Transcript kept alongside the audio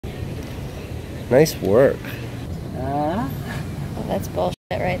Nice work. Oh, that's bullshit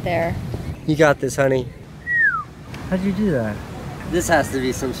right there. You got this, honey. How'd you do that? This has to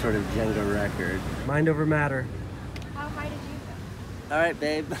be some sort of Jenga record. Mind over matter. How high did you go? All right,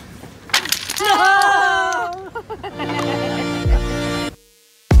 babe.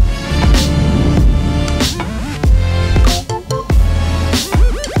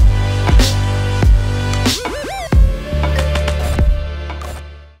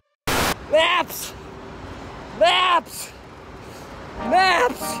 Maps! Maps!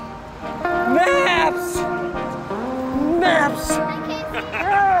 Maps! Maps! Maps!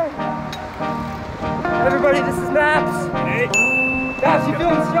 Everybody, this is Maps. Hey. Maps, you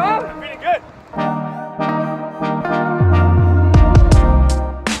feeling strong? I'm feeling good.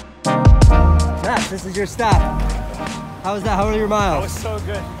 Maps, this is your stop. How was that? How were your miles? That was so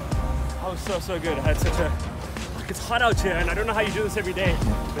good. I was so good. I had such a... It's hot out here, and I don't know how you do this every day,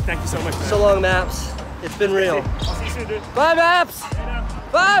 but thank you so much, man. So long, Maps. It's been real. I'll see you soon, dude. Bye, Maps!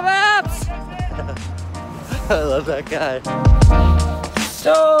 Bye, Maps! I love that guy.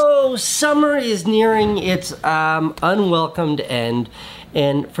 So, summer is nearing its unwelcomed end.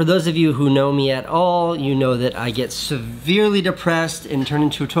 And for those of you who know me at all, you know that I get severely depressed and turn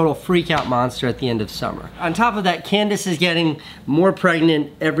into a total freak-out monster at the end of summer. On top of that, Candace is getting more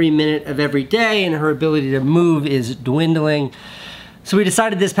pregnant every minute of every day, and her ability to move is dwindling. So we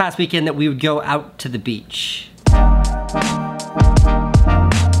decided this past weekend that we would go out to the beach.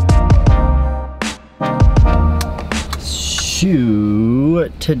 So,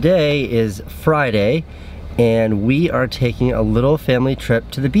 today is Friday, and we are taking a little family trip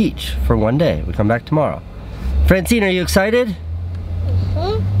to the beach for one day. We come back tomorrow. Francine, are you excited?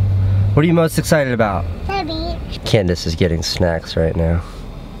 What are you most excited about? The beach. Candace is getting snacks right now.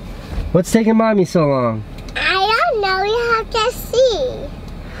 What's taking mommy so long? I don't know, we have to see.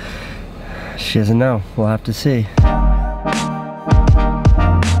 She doesn't know. We'll have to see.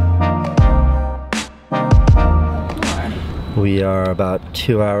 We are about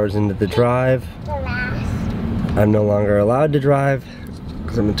 2 hours into the drive. The last. I'm no longer allowed to drive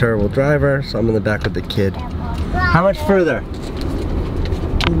because I'm a terrible driver, so I'm in the back with the kid. How much further?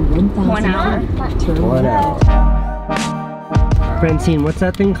 1 hour. 1 hour. Francine, what's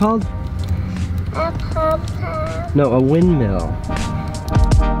that thing called? A pom-pom. No, a windmill.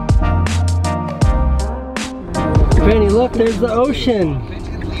 Granny, look, there's the ocean.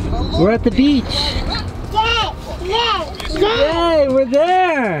 We're at the beach. Yay, we're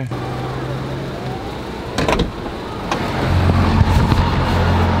there!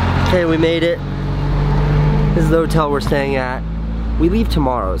 Okay, we made it. This is the hotel we're staying at. We leave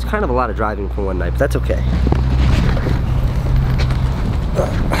tomorrow. It's kind of a lot of driving for one night, but that's okay.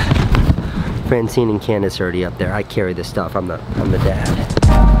 Francine and Candace are already up there. I carry this stuff. I'm the dad.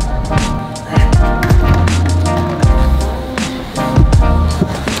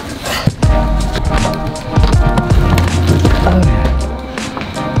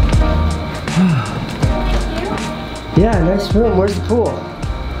 Yeah, nice room. Where's the pool?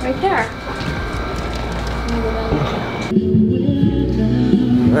 Right there.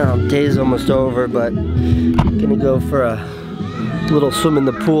 Well, day's almost over, but gonna go for a little swim in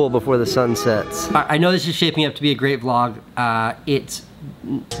the pool before the sun sets. I know this is shaping up to be a great vlog. It's...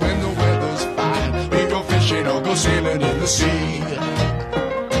 When the weather's fine, we go fishing or go sailing in the sea.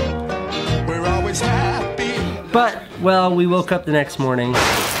 We're always happy. But, well, we woke up the next morning.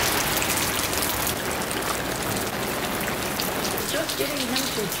 Just getting him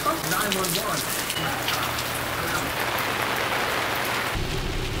to Trump 911.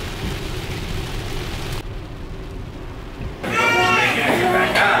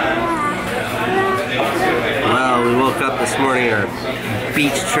 Well, we woke up this morning, our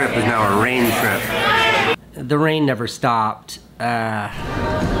beach trip is now a rain trip. The rain never stopped. It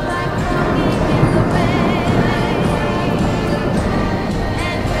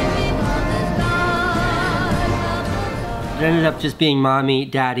ended up just being mommy,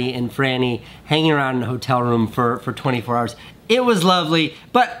 daddy, and Franny hanging around in a hotel room for 24 hours. It was lovely,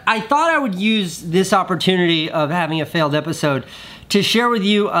 but I thought I would use this opportunity of having a failed episode to share with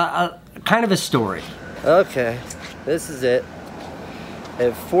you a kind of a story. Okay, this is it. I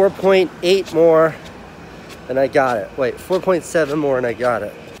have 4.8 more and I got it. Wait, 4.7 more and I got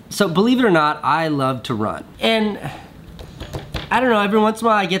it. So believe it or not, I love to run. And I don't know, every once in a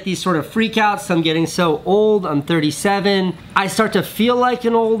while I get these sort of freakouts. I'm getting so old, I'm 37. I start to feel like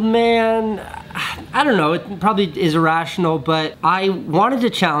an old man. I don't know, it probably is irrational, but I wanted to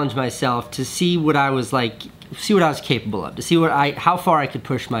challenge myself to see what I was like, see what I was capable of, to see how far I could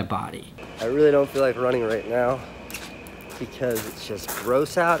push my body. I really don't feel like running right now. because it's just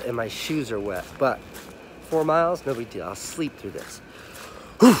gross out and my shoes are wet. But 4 miles, no big deal. I'll sleep through this.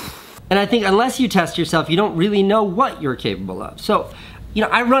 And I think unless you test yourself, you don't really know what you're capable of. So, you know,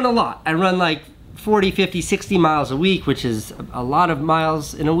 I run a lot. I run like 40, 50, 60 miles a week, which is a lot of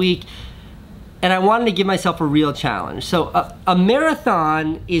miles in a week. And I wanted to give myself a real challenge. So a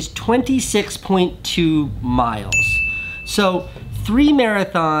marathon is 26.2 miles. So 3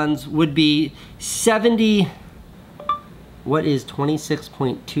 marathons would be 70, what is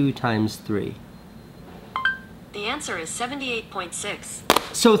 26.2 times 3? The answer is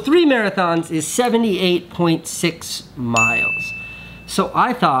 78.6. So 3 marathons is 78.6 miles. So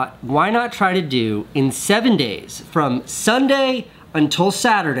I thought, why not try to do in 7 days, from Sunday until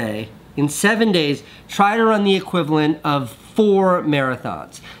Saturday, in 7 days, try to run the equivalent of 4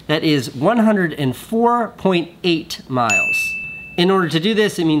 marathons. That is 104.8 miles. In order to do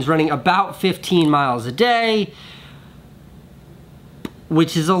this, it means running about 15 miles a day,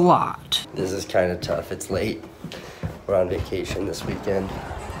 which is a lot. This is kind of tough. It's late. We're on vacation this weekend.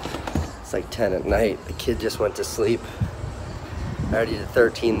 It's like 10 at night. The kid just went to sleep. I already did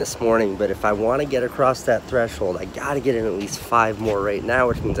 13 this morning, but if I want to get across that threshold, I gotta get in at least 5 more right now,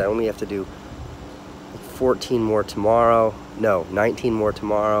 which means I only have to do 14 more tomorrow. No, 19 more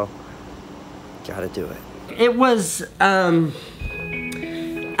tomorrow. Gotta do it. It was, I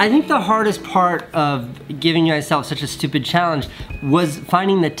think the hardest part of giving myself such a stupid challenge was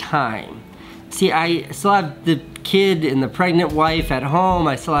finding the time. See, I still have the kid and the pregnant wife at home.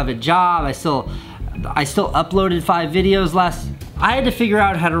 I still have a job. I still uploaded 5 videos I had to figure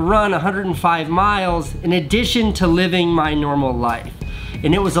out how to run 105 miles in addition to living my normal life.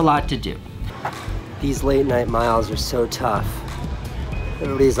 And it was a lot to do. These late night miles are so tough.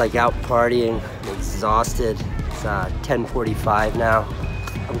 Everybody's like out partying, I'm exhausted. It's 10:45 now.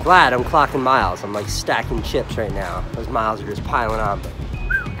 I'm glad I'm clocking miles. I'm like stacking chips right now. Those miles are just piling on. But,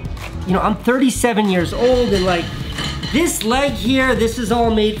 you know, I'm 37 years old and like this leg here, this is all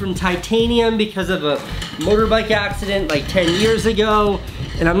made from titanium because of a motorbike accident like 10 years ago.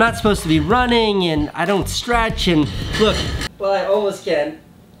 And I'm not supposed to be running and I don't stretch and look, well I almost can.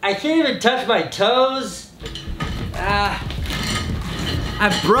 I can't even touch my toes. I've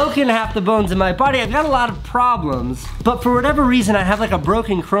broken half the bones in my body. I've got a lot of problems, but for whatever reason, I have like a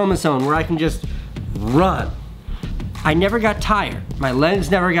broken chromosome where I can just run. I never got tired. My legs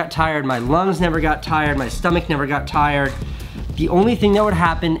never got tired. My lungs never got tired. My stomach never got tired. The only thing that would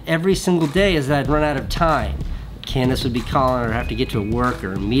happen every single day is that I'd run out of time. Candace would be calling or have to get to work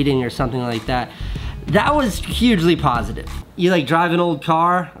or a meeting or something like that. That was hugely positive. You like drive an old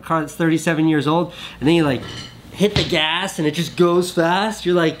car, a car that's 37 years old, and then you like hit the gas and it just goes fast.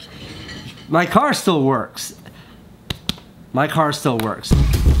 You're like, my car still works. My car still works.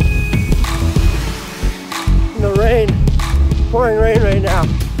 In the rain, pouring rain right now.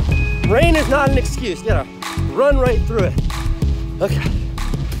 Rain is not an excuse. You gotta run right through it. Okay,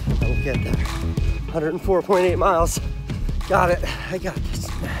 I will get there. 104.8 miles. Got it, I got this.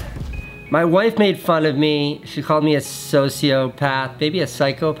 My wife made fun of me. She called me a sociopath, maybe a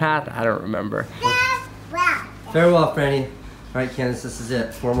psychopath, I don't remember. Farewell, Franny. All right, Candace, this is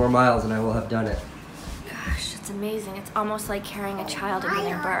it. 4 more miles and I will have done it. Gosh, it's amazing. It's almost like carrying a child and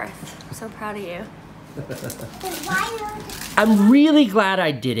giving birth. I'm so proud of you. I'm really glad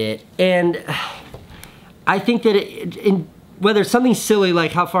I did it, and I think that whether it's something silly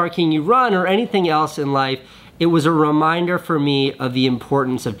like how far can you run or anything else in life, it was a reminder for me of the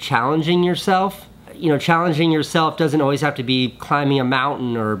importance of challenging yourself. You know, challenging yourself doesn't always have to be climbing a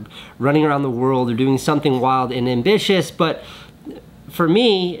mountain or running around the world or doing something wild and ambitious, but for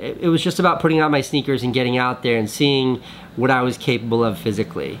me, it was just about putting on my sneakers and getting out there and seeing what I was capable of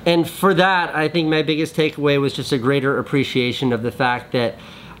physically. And for that, I think my biggest takeaway was just a greater appreciation of the fact that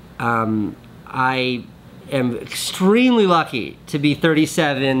I am extremely lucky to be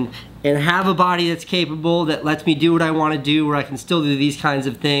 37 and have a body that's capable, that lets me do what I want to do, where I can still do these kinds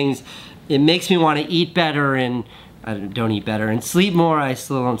of things. It makes me want to eat better, and I don't eat better, and sleep more. I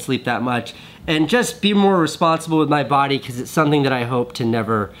still don't sleep that much. And just be more responsible with my body, because it's something that I hope to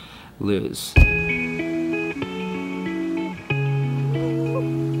never lose.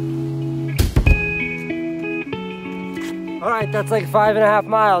 All right, that's like 5.5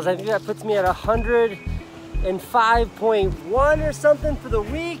 miles. I think that puts me at 105.1 or something for the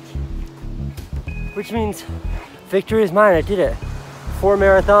week, which means victory is mine. I did it. 4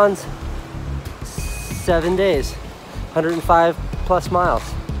 marathons, 7 days, 105 plus miles.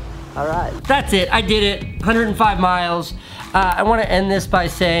 All right. That's it, I did it, 105 miles. I wanna end this by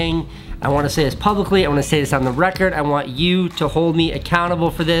saying, I wanna say this publicly, I wanna say this on the record, I want you to hold me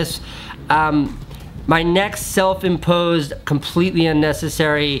accountable for this. My next self-imposed, completely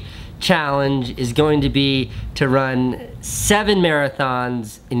unnecessary challenge is going to be to run 7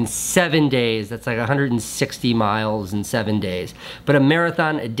 marathons in 7 days. That's like 160 miles in 7 days. But a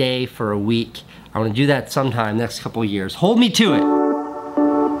marathon a day for a week. I want to do that sometime next couple of years. Hold me to it.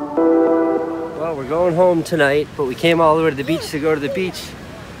 Well, we're going home tonight, but we came all the way to the beach to go to the beach.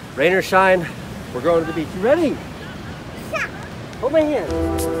 Rain or shine, we're going to the beach. You ready? Hold my hand.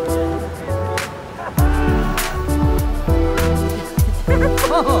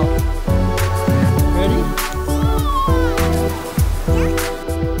 Oh. Ready?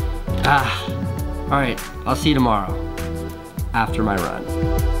 All right, I'll see you tomorrow after my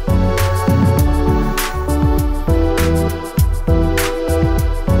run.